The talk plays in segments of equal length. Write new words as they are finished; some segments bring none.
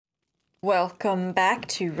Welcome back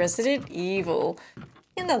to Resident Evil.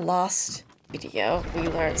 In the last video, we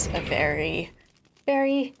learned a very,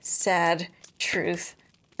 very sad truth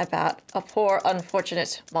about a poor,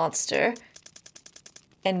 unfortunate monster.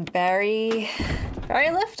 And Barry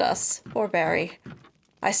left us. Poor Barry.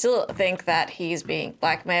 I still think that he's being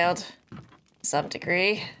blackmailed to some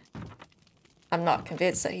degree. I'm not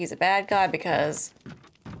convinced that he's a bad guy because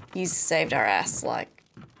he's saved our ass like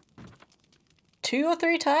 2 or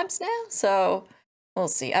 3 times now, so we'll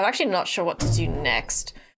see. I'm actually not sure what to do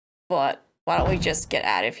next, but why don't we just get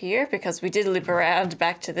out of here, because we did loop around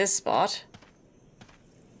back to this spot.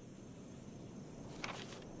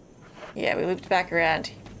 Yeah, we looped back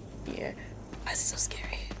around here. Why is it so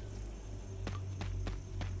scary?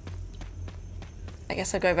 I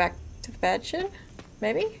guess I'll go back to the mansion,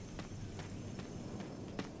 maybe?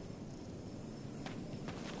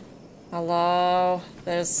 Hello?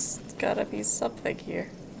 There's gotta be something here.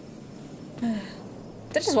 Did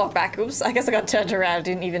I just walk back? Oops, I guess I got turned around,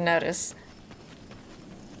 didn't even notice.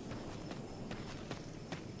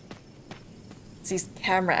 It's these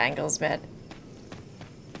camera angles, man.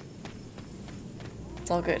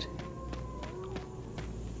 It's all good.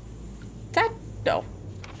 That? No.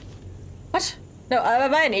 What? No,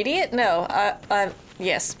 am I an idiot? No,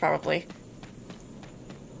 yes, probably.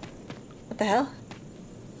 What the hell?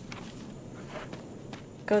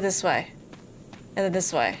 Go this way. And then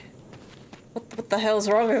this way. What the hell's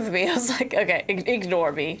wrong with me? I was like, okay,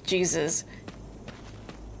 ignore me. Jesus.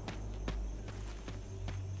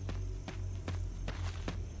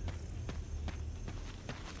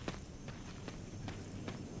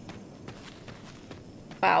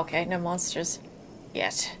 Wow, okay, no monsters.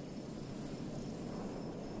 Yet.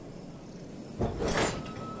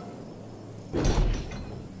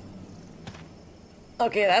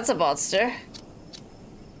 Okay, that's a monster.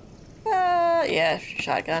 Yeah,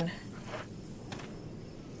 shotgun.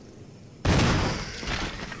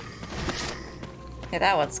 Yeah,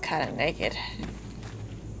 that one's kind of naked.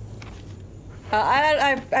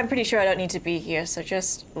 I'm pretty sure I don't need to be here, so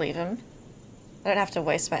just leave him. I don't have to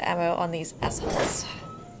waste my ammo on these assholes.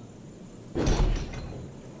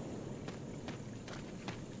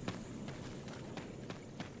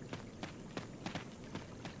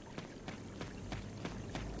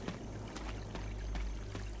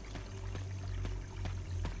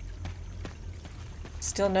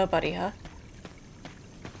 Still nobody, huh?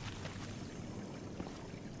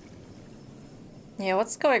 Yeah,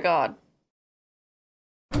 what's going on?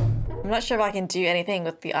 I'm not sure if I can do anything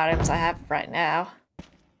with the items I have right now.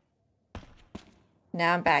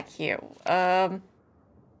 Now I'm back here.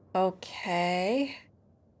 Okay.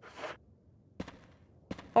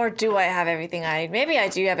 Or do I have everything I need? Maybe I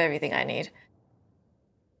do have everything I need.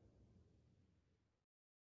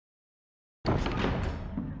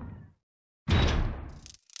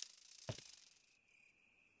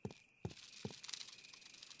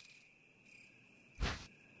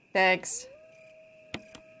 Thanks.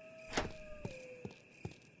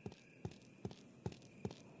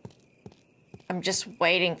 I'm just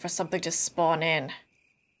waiting for something to spawn in.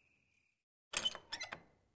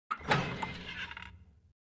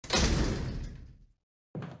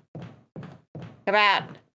 Come out.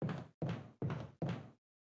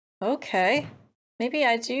 Okay. Maybe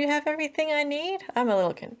I do have everything I need? I'm a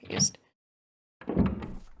little confused.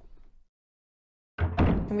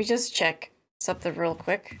 Let me just check something real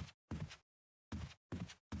quick.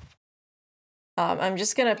 I'm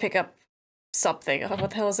just gonna pick up something. Oh, what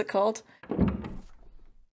the hell is it called?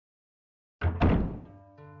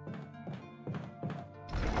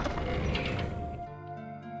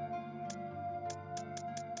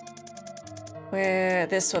 Where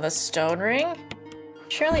this one, a stone ring?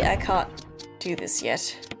 Surely I can't do this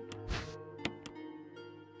yet.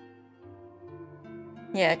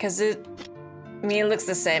 Yeah, because it looks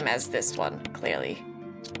the same as this one, clearly.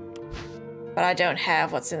 But I don't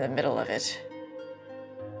have what's in the middle of it.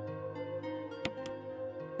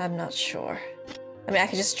 I'm not sure. I mean, I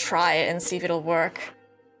could just try it and see if it'll work.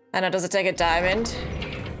 I know, does it take a diamond?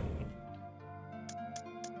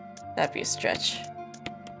 That'd be a stretch.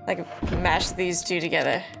 I could mash these two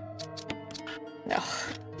together. No.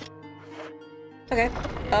 Okay,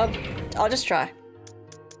 I'll just try.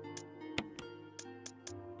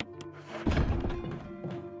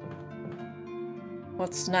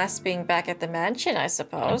 What's nice being back at the mansion, I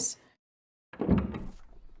suppose.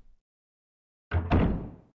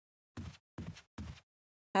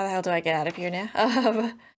 How the hell do I get out of here now?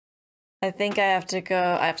 I think I have to go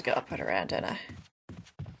up and around, don't I?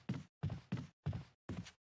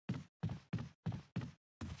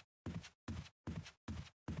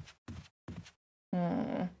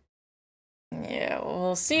 Yeah,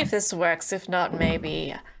 we'll see if this works. If not,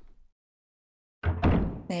 maybe...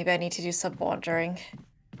 Maybe I need to do some wandering.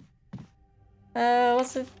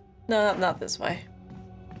 What's it? No, not this way.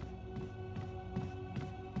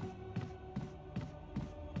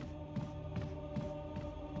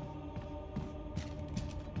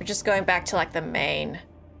 We're just going back to, like, the main...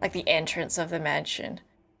 Like, the entrance of the mansion.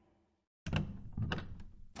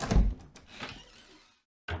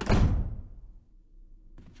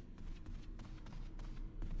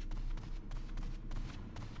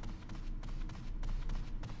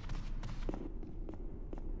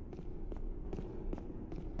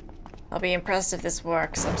 I'll be impressed if this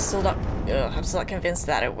works. I'm still not convinced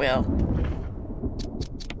that it will.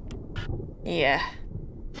 Yeah.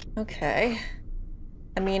 Okay.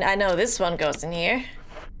 I mean, I know this one goes in here.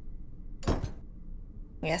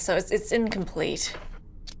 Yeah, so it's incomplete.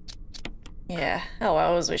 Yeah. Oh,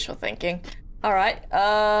 well, I was wishful thinking. Alright,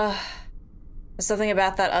 there's something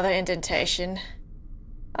about that other indentation.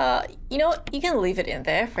 You know what? You can leave it in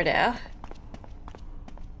there for now.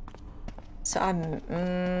 So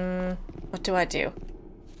what do I do?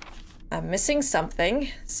 I'm missing something,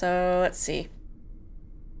 so let's see.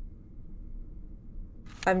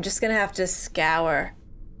 I'm just gonna have to scour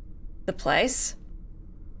the place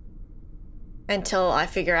until I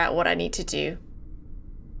figure out what I need to do.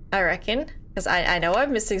 I reckon, because I know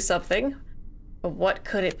I'm missing something, but what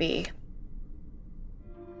could it be?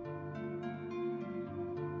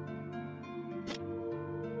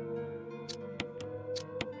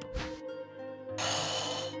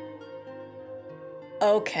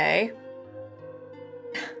 Okay.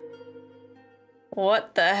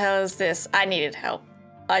 What the hell is this? I needed help.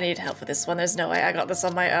 I needed help with this one. There's no way I got this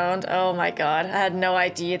on my own. Oh my god. I had no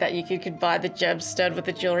idea that you could buy the gemstone with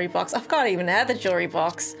the jewelry box. I've not even had the jewelry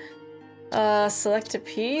box. Select a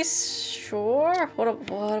piece? Sure. What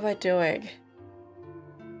am I doing?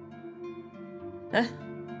 Huh?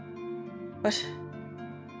 What?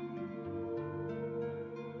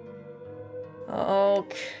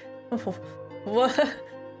 Okay. What?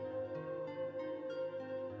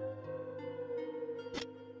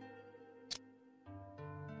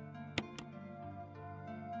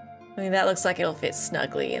 I mean, that looks like it'll fit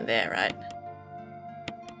snugly in there, right?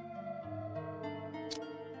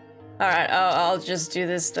 Alright, I'll just do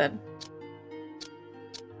this then.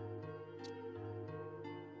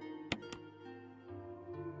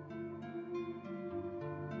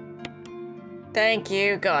 Thank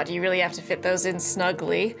you. God, you really have to fit those in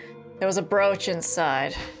snugly. There was a brooch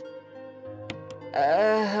inside.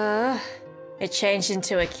 It changed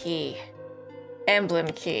into a key. Emblem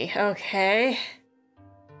key. Okay.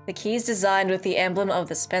 The key is designed with the emblem of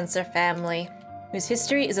the Spencer family, whose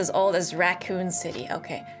history is as old as Raccoon City.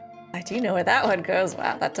 Okay. I do know where that one goes.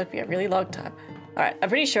 Wow, that took me a really long time. Alright, I'm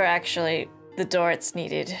pretty sure actually the door it's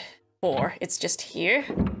needed for, it's just here.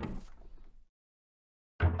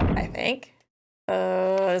 I think.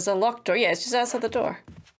 There's a locked door. Yeah, it's just outside the door.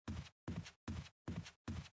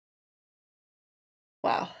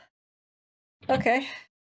 Wow. Okay.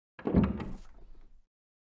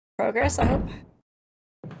 Progress, I hope.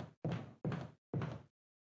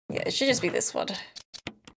 Yeah, it should just be this one.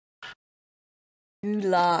 You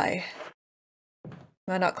lie. Am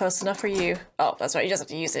I not close enough for you? Oh, that's right, you just have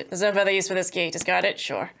to use it. There's no further use for this key. Discard it?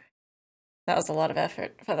 Sure. That was a lot of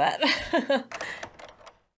effort for that.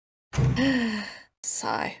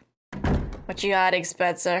 Sigh. What you hiding,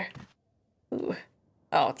 Spencer? Ooh.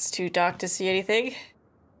 Oh, it's too dark to see anything.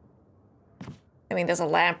 I mean, there's a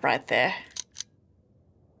lamp right there.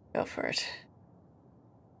 Go for it.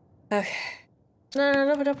 Okay. No,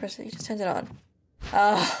 don't press it. You just turned it on.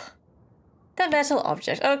 Oh. The metal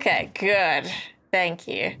object. Okay, good. Thank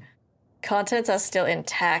you. Contents are still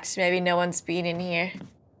intact. Maybe no one's been in here. I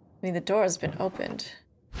mean, the door has been opened.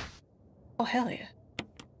 Oh, hell yeah.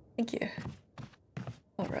 Thank you.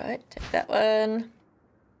 Alright, take that one.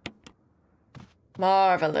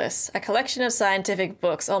 Marvelous. A collection of scientific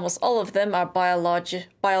books. Almost all of them are biology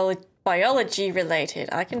related.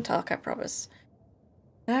 I can talk, I promise.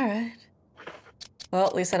 Alright. Well,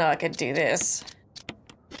 at least I know I can do this.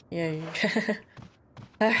 Yay.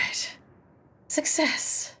 Alright.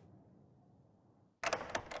 Success.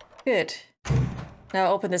 Good.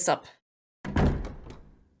 Now open this up.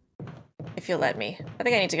 If you'll let me. I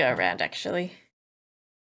think I need to go around, actually.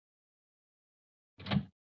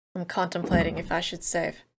 I'm contemplating if I should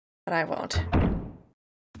save, but I won't.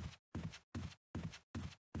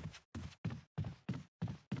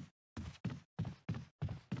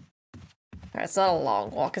 Alright, it's not a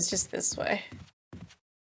long walk, it's just this way.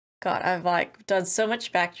 God, I've like done so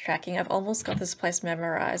much backtracking, I've almost got this place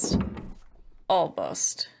memorized.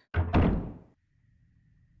 Almost.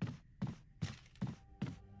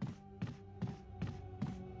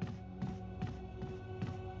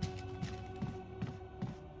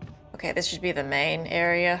 Okay, this should be the main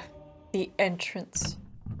area. The entrance.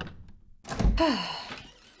 Good,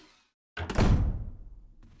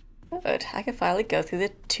 I can finally go through the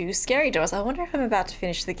 2 scary doors. I wonder if I'm about to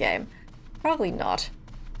finish the game. Probably not.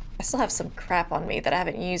 I still have some crap on me that I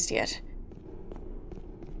haven't used yet.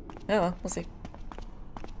 Oh, well, we'll see.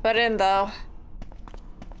 Put it in, though.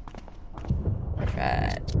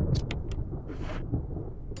 Right.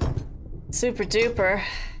 Super duper.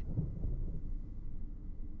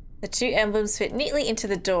 The 2 emblems fit neatly into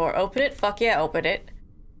the door. Open it? Fuck yeah, open it.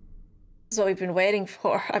 This is what we've been waiting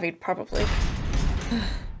for. I mean, probably.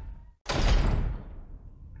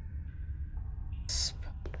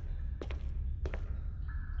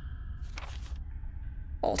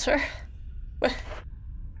 Altar?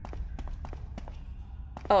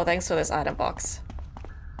 Oh, thanks for this item box.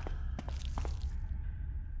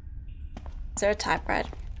 Is there a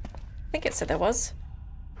typewriter? I think it said there was.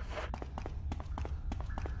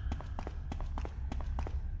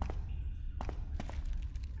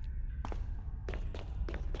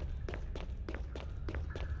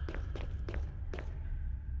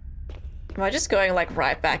 Am I just going like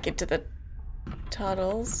right back into the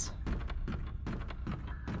tunnels?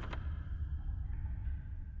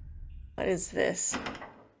 What is this?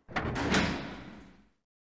 I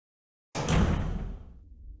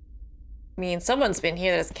mean, someone's been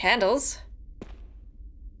here. There's candles.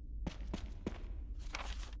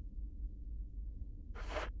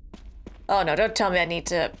 Oh no, don't tell me I need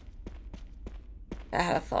to... I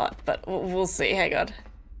had a thought, but we'll see. Hang on.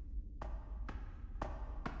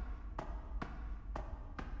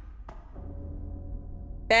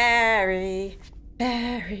 Barry.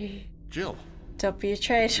 Barry. Jill. Don't be a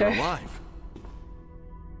traitor. You're alive.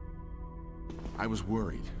 I was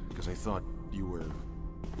worried, because I thought you were...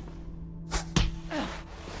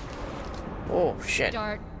 Oh, shit.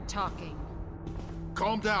 Start talking.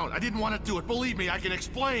 Calm down. I didn't want to do it. Believe me, I can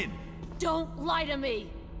explain. Don't lie to me.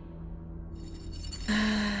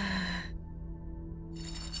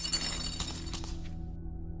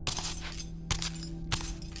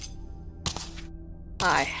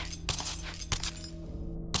 Hi.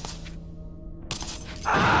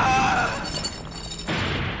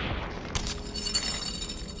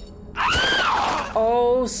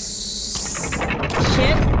 Oh, shit.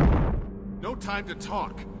 No time to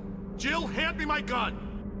talk. Jill, hand me my gun.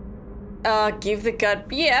 Give the gun.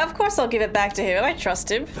 Yeah, of course I'll give it back to him. I trust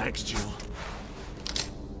him. Thanks, Jill.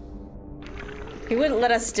 He wouldn't let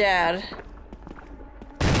us down.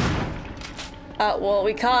 Well,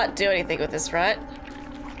 we can't do anything with this, right?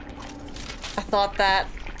 I thought that.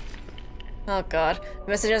 Oh god.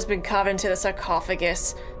 The message has been carved into the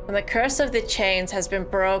sarcophagus. When the curse of the chains has been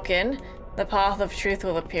broken, the path of truth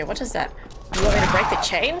will appear. What is that? You want me to break the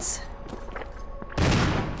chains?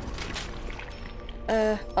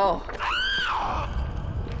 Oh.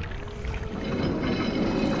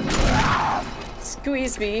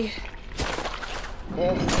 Squeeze me.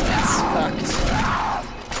 Oh, that's fucked.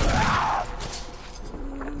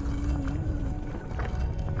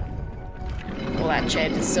 Well, that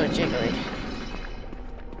chain is so jiggly.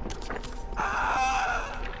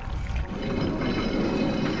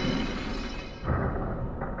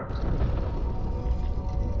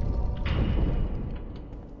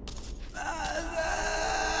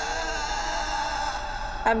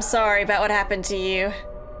 I'm sorry about what happened to you.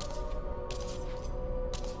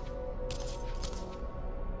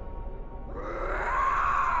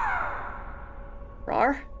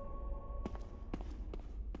 Rar?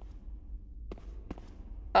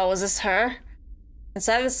 Oh, was this her?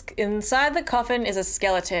 Inside the coffin is a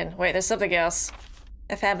skeleton. Wait, there's something else.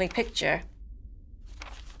 A family picture.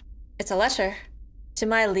 It's a letter. To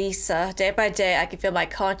my Lisa. Day by day, I can feel my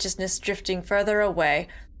consciousness drifting further away.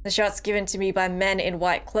 The shots given to me by men in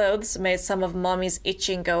white clothes made some of Mommy's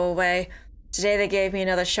itching go away. Today they gave me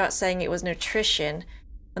another shot saying it was nutrition.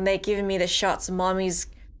 When they give me the shots, Mommy's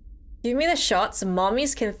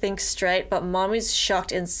can think straight, but Mommy's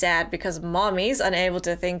shocked and sad because Mommy's unable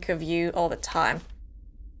to think of you all the time.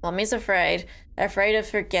 Mommy's afraid of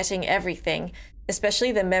forgetting everything,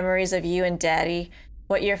 especially the memories of you and Daddy,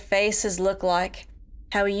 what your faces look like,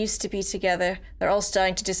 how we used to be together. They're all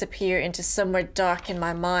starting to disappear into somewhere dark in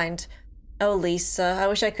my mind. Oh, Lisa, I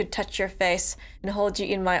wish I could touch your face and hold you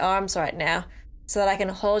in my arms right now, so that I can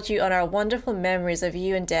hold you on our wonderful memories of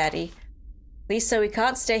you and Daddy. Lisa, we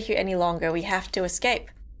can't stay here any longer. We have to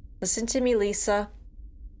escape. Listen to me, Lisa.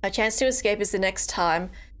 Our chance to escape is the next time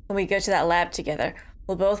when we go to that lab together.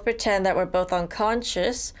 We'll both pretend that we're both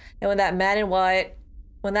unconscious, and when that man in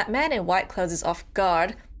white clothes is off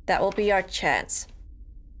guard, that will be our chance.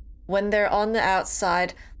 When they're on the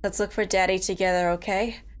outside, let's look for Daddy together,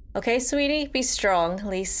 okay? Okay, sweetie, be strong.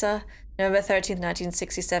 Lisa, November 13th,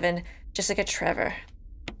 1967. Jessica Trevor.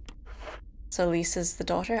 So Lisa's the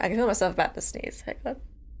daughter? I can feel myself about to sneeze. Hang on.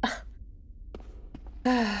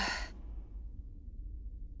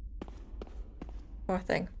 Poor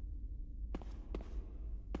thing.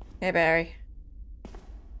 Hey, Barry.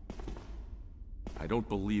 I don't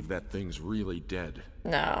believe that thing's really dead.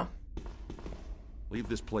 No. Leave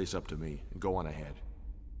this place up to me and go on ahead.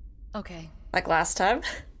 Okay. Like last time?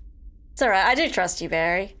 It's alright, I do trust you,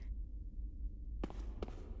 Barry.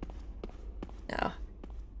 No.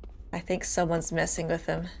 I think someone's messing with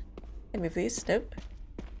him. Can I move these? Nope.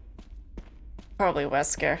 Probably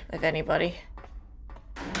Wesker, if anybody.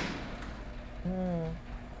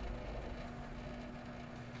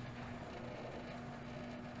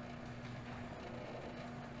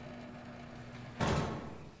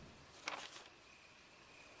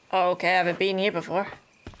 Oh, okay, I haven't been here before.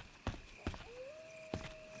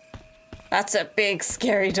 That's a big,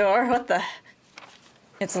 scary door. What the?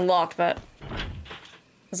 It's locked, but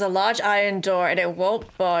there's a large iron door and it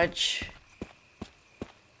won't budge.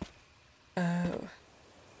 Oh.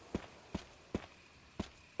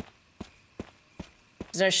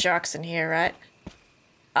 There's no sharks in here, right?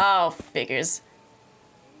 Oh, figures.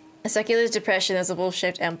 A circular depression, there's a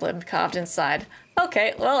wolf-shaped emblem carved inside.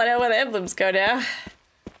 Okay, well, I know where the emblems go now.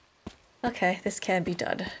 Okay, this can be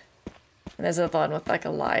done. And there's a one with like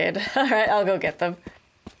a lion. Alright, I'll go get them.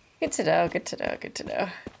 Good to know, good to know, good to know.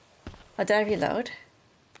 Oh, did I reload?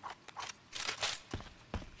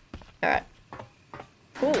 Alright.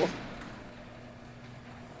 Cool.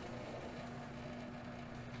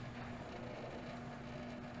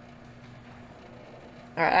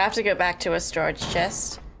 Alright, I have to go back to a storage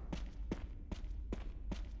chest.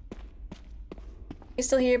 You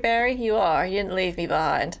still here, Barry? You are. You didn't leave me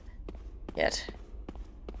behind. Yet.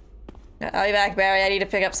 No, I'll be back, Barry. I need to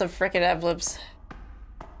pick up some frickin' emblems.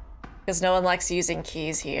 Because no one likes using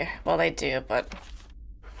keys here. Well, they do, but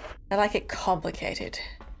I like it complicated.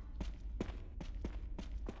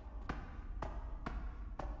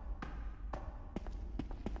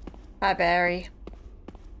 Hi, Barry.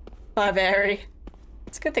 Bye, Barry.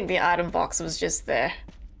 It's a good thing the item box was just there.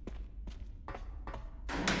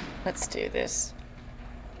 Let's do this.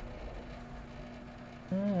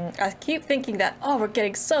 I keep thinking that, oh, we're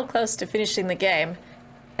getting so close to finishing the game.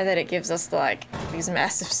 And then it gives us, like, these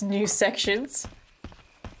massive new sections.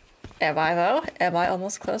 Am I, though? Am I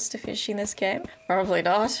almost close to finishing this game? Probably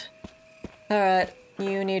not. Alright,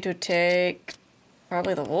 you need to take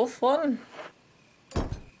probably the wolf one.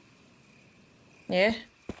 Yeah.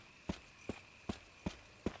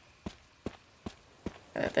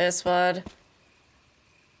 This one.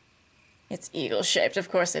 It's eagle-shaped,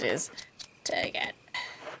 of course it is. Take it.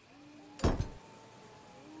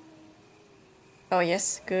 Oh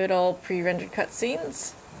yes, good old pre-rendered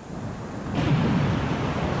cutscenes.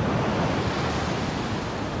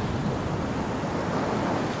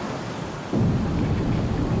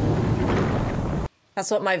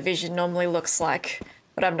 That's what my vision normally looks like,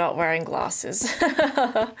 but I'm not wearing glasses.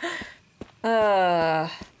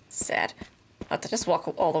 Sad. I have to just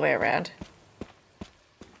walk all the way around.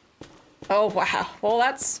 Oh wow, well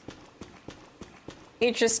that's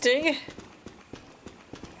interesting.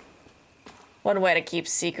 One way to keep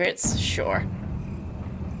secrets, sure.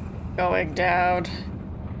 Going down.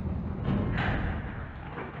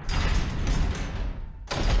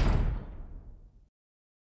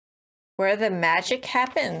 Where the magic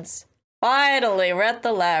happens. Finally, we're at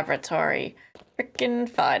the laboratory. Frickin'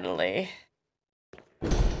 finally.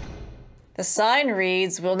 The sign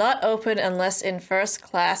reads, will not open unless in first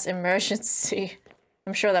class emergency.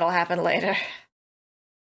 I'm sure that'll happen later.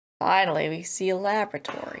 Finally, we see a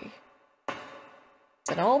laboratory. It's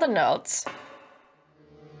in all the notes.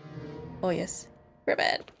 Oh yes, we're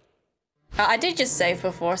bad. I did just save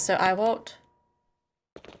before, so I won't.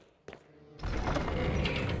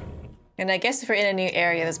 And I guess if we're in a new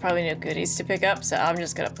area, there's probably no goodies to pick up, so I'm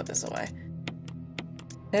just gonna put this away.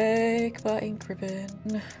 Take my ink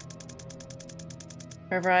ribbon.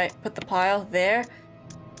 Wherever I put the pile, there.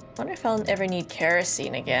 Wonder if I'll ever need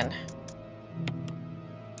kerosene again.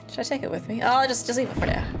 Should I take it with me? Oh, I'll just leave it for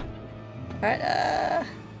now. Alright,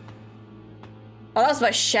 Oh, that was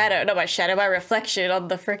my shadow. Not my shadow, my reflection on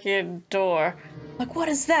the freaking door. Like, what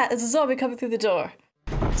is that? There's a zombie coming through the door.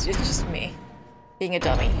 It's just me. Being a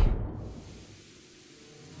dummy.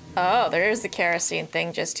 Oh, there is the kerosene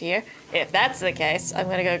thing just here. If that's the case, I'm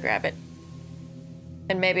gonna go grab it.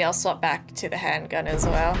 And maybe I'll swap back to the handgun as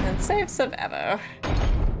well and save some ammo.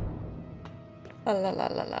 La la la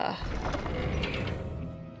la la.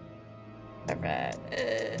 Alright.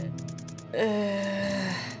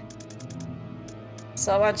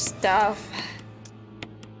 So much stuff.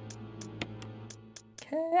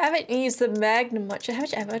 Okay, I haven't used the Magnum much. How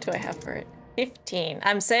much ammo do I have for it? 15.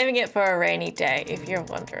 I'm saving it for a rainy day, if you're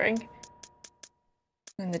wondering.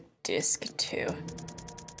 And the disc, too.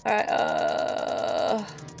 Alright,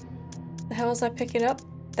 the hell was I picking up?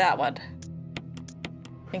 That one.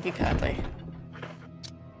 Thank you kindly.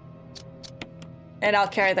 And I'll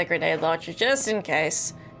carry the grenade launcher just in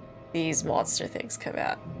case these monster things come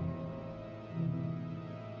out.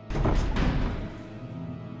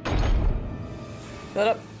 Shut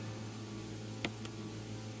up.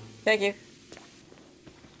 Thank you.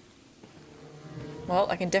 Well,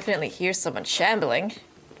 I can definitely hear someone shambling.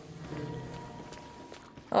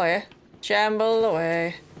 Oh yeah. Shamble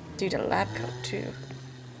away. Dude, a lab coat too.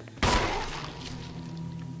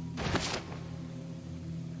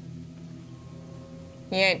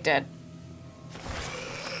 He ain't dead.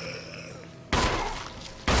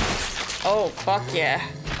 Oh, fuck yeah.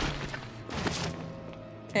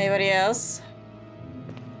 Anybody else?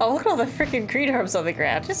 Oh, look at all the freaking green herbs on the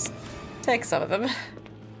ground. Just take some of them.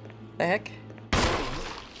 The heck?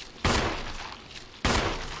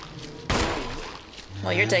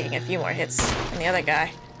 Well, you're taking a few more hits than the other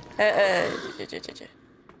guy.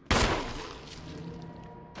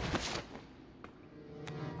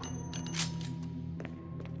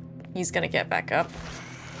 He's gonna get back up.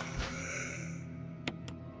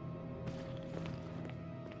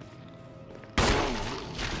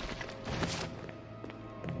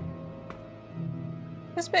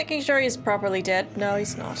 Just making sure he's properly dead. No,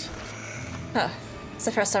 he's not. Huh. It's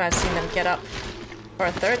the first time I've seen them get up. For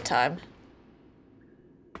a third time.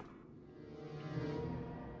 I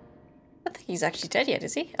don't think he's actually dead yet,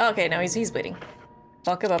 is he? Oh, okay, no, he's bleeding.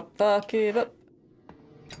 Fuck him up, fuck him up.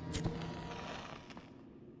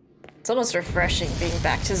 It's almost refreshing being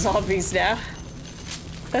back to zombies now.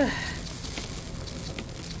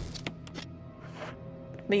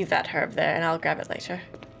 Leave that herb there and I'll grab it later.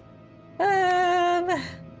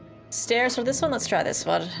 Stairs for this one? Let's try this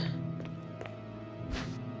one.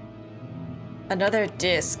 Another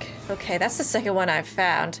disc. Okay, that's the second one I've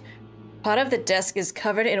found. Part of the desk is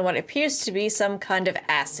covered in what appears to be some kind of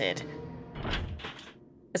acid.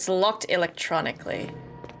 It's locked electronically.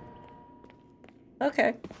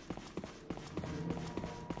 Okay.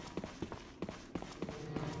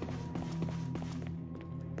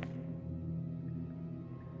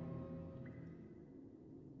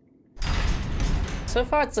 So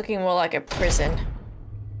far it's looking more like a prison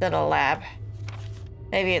than a lab.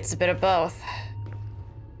 Maybe it's a bit of both.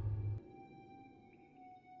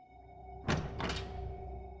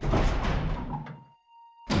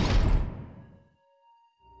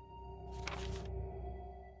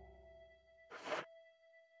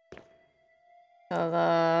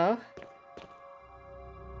 Hello?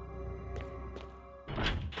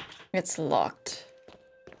 It's locked.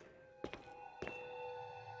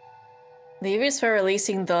 Levers for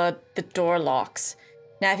releasing the door locks.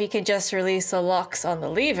 Now if you can just release the locks on the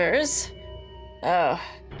levers. Oh.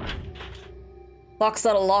 Lock's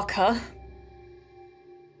not a lock, huh?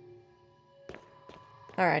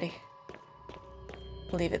 Alrighty.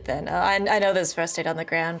 Leave it then. I know there's first aid on the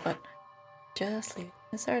ground, but just leave it.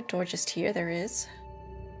 Is there a door just here? There is.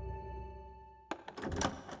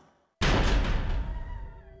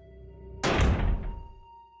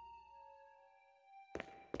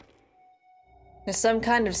 There's some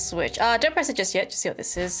kind of switch. Don't press it just yet. Just see what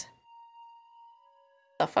this is.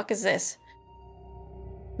 The fuck is this?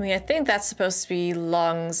 I mean, I think that's supposed to be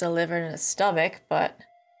lungs, a liver, and a stomach, but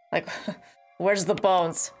like, where's the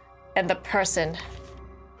bones and the person?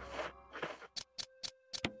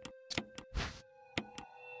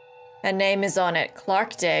 A name is on it.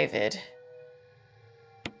 Clark David.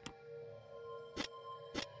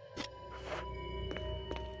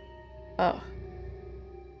 Oh.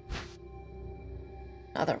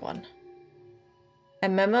 Another one. A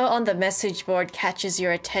memo on the message board catches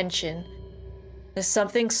your attention. There's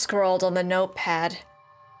something scrawled on the notepad.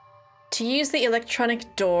 To use the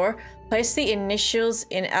electronic door, place the initials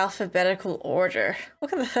in alphabetical order.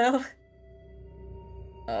 What the hell?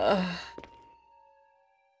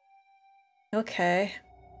 Okay.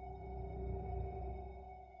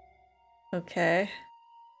 Okay.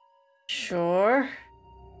 Sure.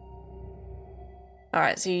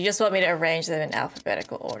 Alright, so you just want me to arrange them in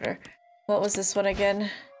alphabetical order. What was this one again?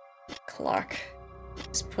 Clark.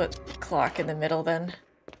 Just put Clark in the middle then.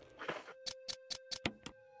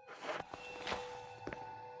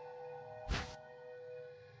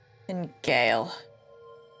 And Gale.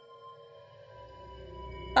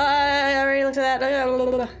 I already looked at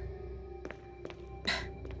that.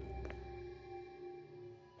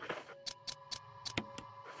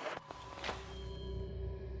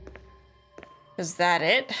 Is that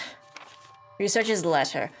it? Researcher's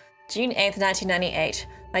letter. June 8th, 1998.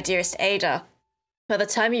 My dearest Ada. By the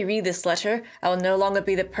time you read this letter, I will no longer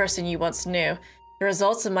be the person you once knew. The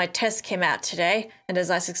results of my test came out today, and as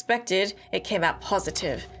I suspected, it came out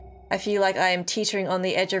positive. I feel like I am teetering on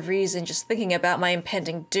the edge of reason just thinking about my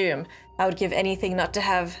impending doom. I would give anything not to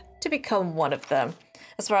have to become one of them.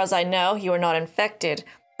 As far as I know, you are not infected.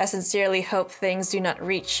 I sincerely hope things do not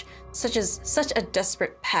reach such a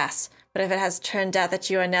desperate pass. But if it has turned out that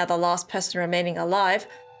you are now the last person remaining alive,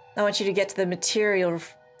 I want you to get to the material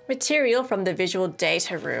from the visual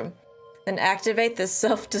data room. Then activate the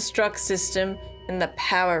self-destruct system in the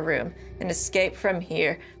power room and escape from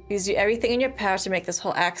here. Please do everything in your power to make this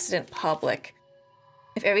whole accident public.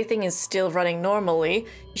 If everything is still running normally,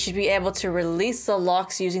 you should be able to release the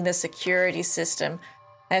locks using the security system.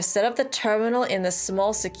 I have set up the terminal in the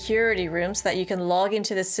small security room so that you can log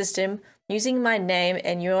into the system using my name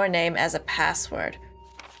and your name as a password.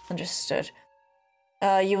 Understood.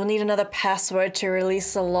 You will need another password to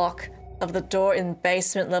release the lock of the door in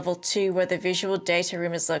basement level 2 where the visual data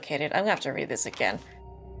room is located. I'm gonna have to read this again.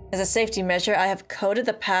 As a safety measure, I have coded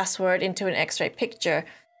the password into an X-ray picture.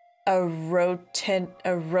 I don't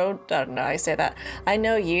know how you say that. I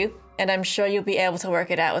know you, and I'm sure you'll be able to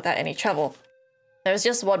work it out without any trouble. There's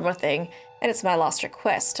just one more thing, and it's my last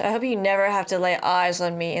request. I hope you never have to lay eyes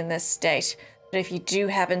on me in this state, but if you do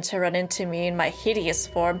happen to run into me in my hideous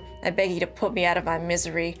form, I beg you to put me out of my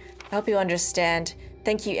misery. I hope you understand.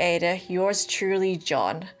 Thank you, Ada. Yours truly,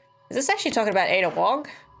 John. Is this actually talking about Ada Wong?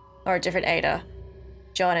 Or a different Ada?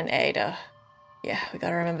 John and Ada. Yeah, we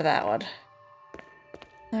gotta remember that one.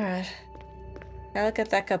 Alright. Can I look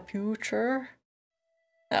at that computer?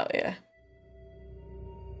 Oh, yeah.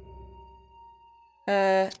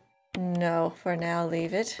 No, for now,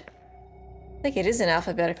 leave it. I think it is in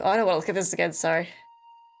alphabetical. Oh, I don't want to look at this again, sorry.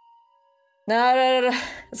 No.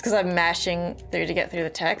 It's because I'm mashing through to get through the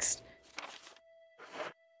text.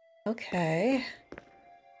 Okay.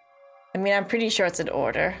 I mean, I'm pretty sure it's in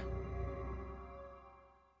order.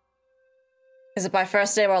 Is it by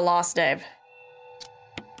first name or last name?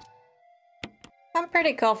 I'm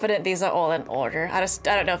pretty confident these are all in order. I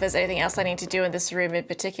don't know if there's anything else I need to do in this room in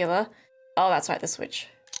particular. Oh, that's right, the switch.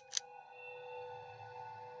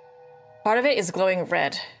 Part of it is glowing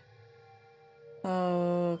red.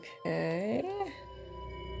 Okay.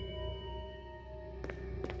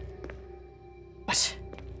 What?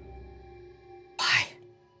 Why?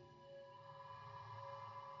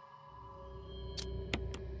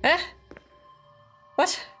 Eh?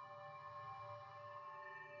 What?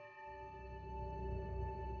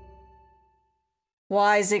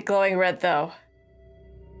 Why is it glowing red, though?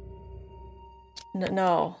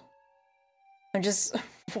 No. I'm just...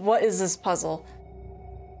 What is this puzzle?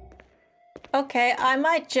 Okay, I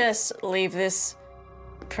might just leave this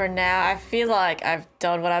for now. I feel like I've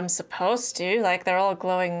done what I'm supposed to. Like, they're all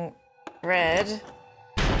glowing red.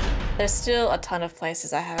 There's still a ton of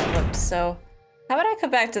places I haven't looked, so... How about I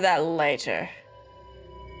come back to that later?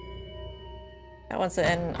 That one's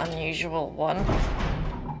an unusual one.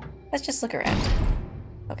 Let's just look around.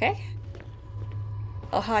 Okay?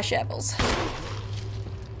 Oh, hi, Shambles.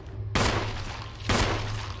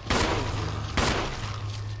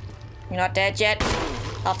 You're not dead yet?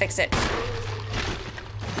 I'll fix it.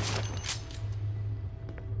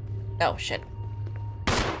 Oh, shit.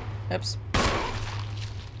 Oops.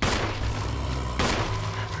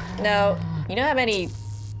 No. You know how many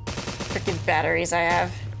freaking batteries I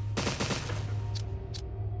have?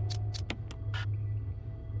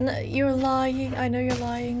 No, you're lying. I know you're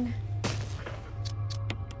lying.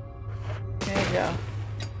 There you go.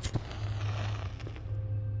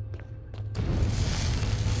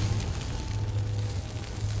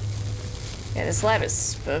 Yeah, this lab is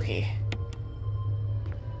spooky.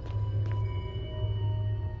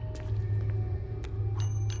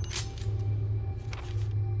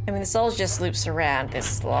 I mean, this all just loops around.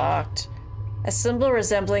 This is locked. A symbol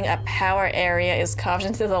resembling a power area is carved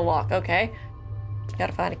into the lock. Okay.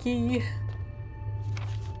 Gotta find a key.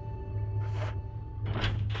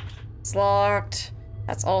 It's locked.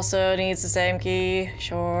 That's also needs the same key.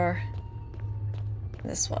 Sure.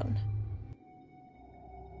 This one.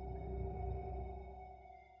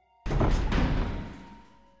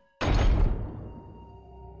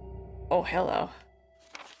 Oh, hello.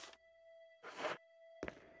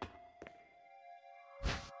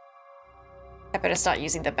 I better start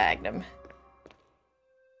using the Magnum.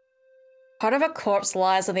 Part of a corpse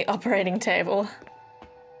lies on the operating table.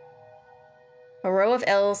 A row of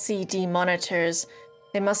LCD monitors.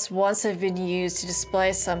 They must once have been used to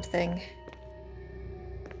display something.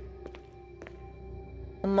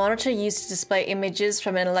 On monitor used to display images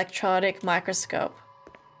from an electronic microscope.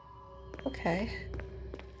 Okay.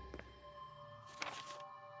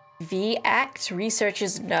 V-Act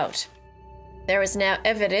researchers note. There is now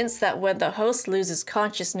evidence that when the host loses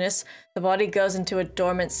consciousness, the body goes into a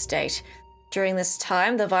dormant state. During this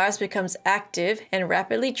time, the virus becomes active and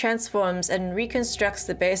rapidly transforms and reconstructs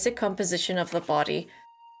the basic composition of the body.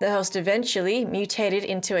 The host eventually mutated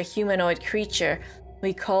into a humanoid creature.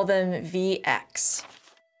 We call them VX.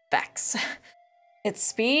 VAX. Its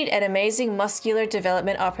speed and amazing muscular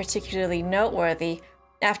development are particularly noteworthy.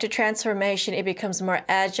 After transformation, it becomes more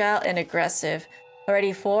agile and aggressive.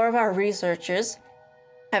 Already 4 of our researchers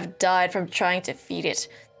have died from trying to feed it,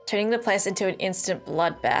 turning the place into an instant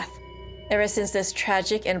bloodbath. Ever since this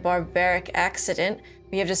tragic and barbaric accident,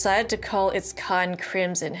 we have decided to call its kind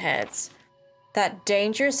Crimson Heads. That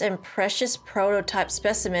dangerous and precious prototype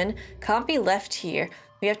specimen can't be left here.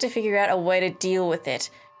 We have to figure out a way to deal with it.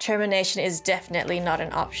 Termination is definitely not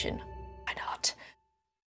an option. Why not?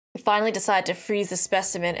 We finally decided to freeze the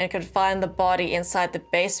specimen and confine the body inside the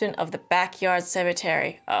basement of the backyard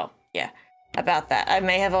cemetery. Oh, yeah, about that. I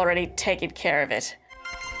may have already taken care of it.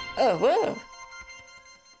 Oh, whoa.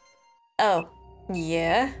 Oh,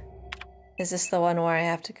 yeah. Is this the one where I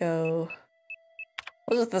have to go?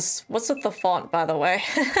 What's with the font, by the way?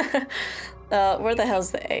 Where the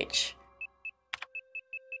hell's the H?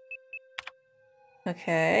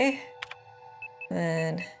 Okay.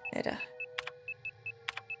 Then, Ada.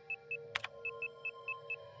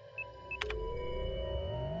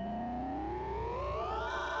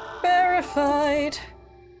 Verified.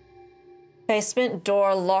 Basement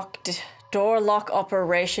door lock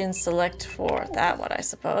operation select 4. That one, I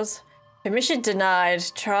suppose. Permission denied.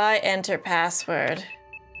 Try enter password.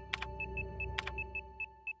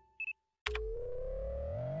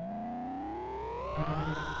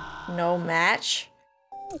 No match?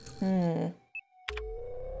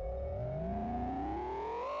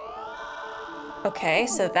 Okay,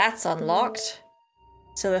 so that's unlocked.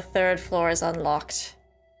 So the 3rd floor is unlocked.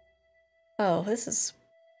 Oh, this is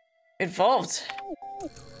involved.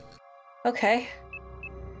 Okay.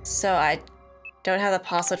 So I don't have the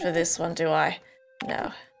password for this one, do I?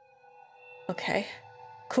 No. Okay.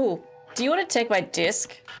 Cool. Do you want to take my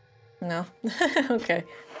disc? No. Okay.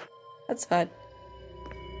 That's fine.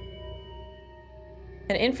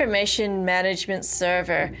 An information management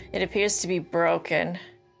server. It appears to be broken.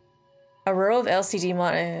 A row of LCD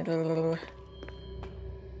monitor.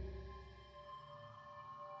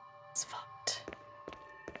 It's fucked.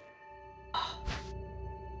 Oh.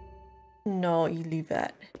 No, you leave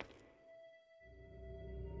that.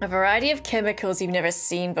 A variety of chemicals you've never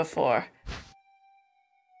seen before.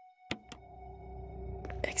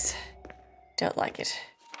 Thanks. Don't like it.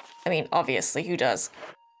 I mean, obviously, who does?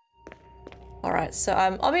 Alright, so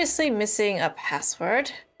I'm obviously missing a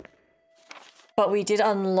password. But we did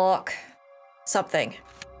unlock something.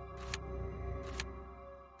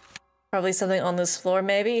 Probably something on this floor,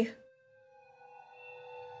 maybe?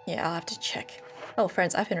 Yeah, I'll have to check. Oh,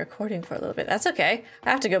 friends, I've been recording for a little bit. That's okay.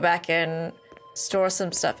 I have to go back and store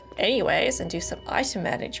some stuff anyways and do some item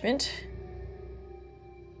management.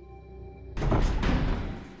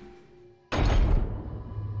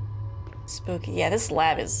 Spooky. Yeah, this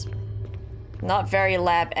lab is not very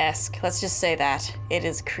lab-esque. Let's just say that. It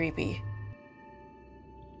is creepy.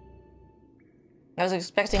 I was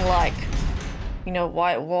expecting, like, you know,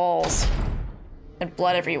 white walls and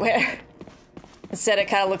blood everywhere. Instead, it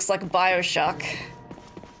kind of looks like Bioshock.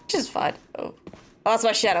 Which is fine. Oh. Oh, that's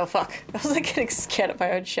my shadow. Fuck. I was like getting scared of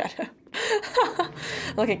my own shadow.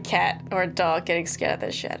 Like a cat or a dog getting scared of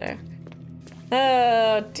their shadow.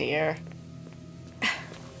 Oh, dear.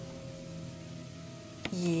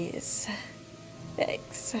 Yes.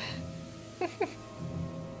 Thanks.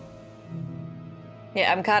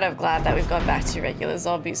 Yeah, I'm kind of glad that we've gone back to regular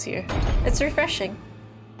zombies here. It's refreshing.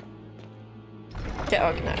 Get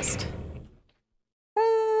organized.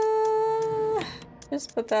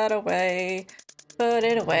 Just put that away. Put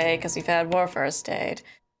it away, because we've had more first aid.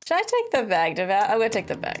 Should I take the Magnum out? I'm gonna take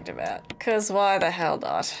the Magnum out, because why the hell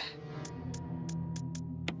not?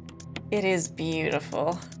 It is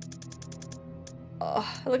beautiful.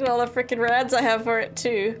 Oh, look at all the freaking rads I have for it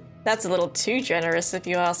too. That's a little too generous if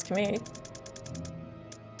you ask me.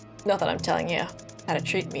 Not that I'm telling you how to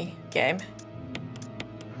treat me, game.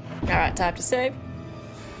 Alright, time to save.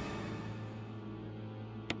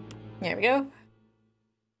 There we go.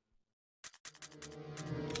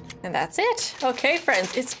 And that's it. Okay,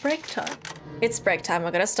 friends, it's break time. It's break time.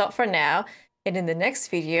 We're gonna stop for now. And in the next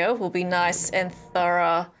video, we'll be nice and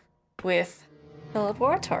thorough with the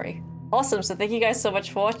laboratory. Awesome, so thank you guys so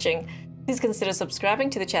much for watching. Please consider subscribing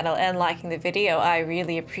to the channel and liking the video. I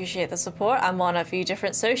really appreciate the support. I'm on a few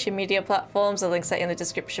different social media platforms. The links are in the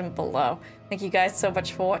description below. Thank you guys so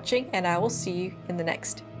much for watching, and I will see you in the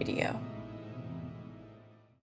next video.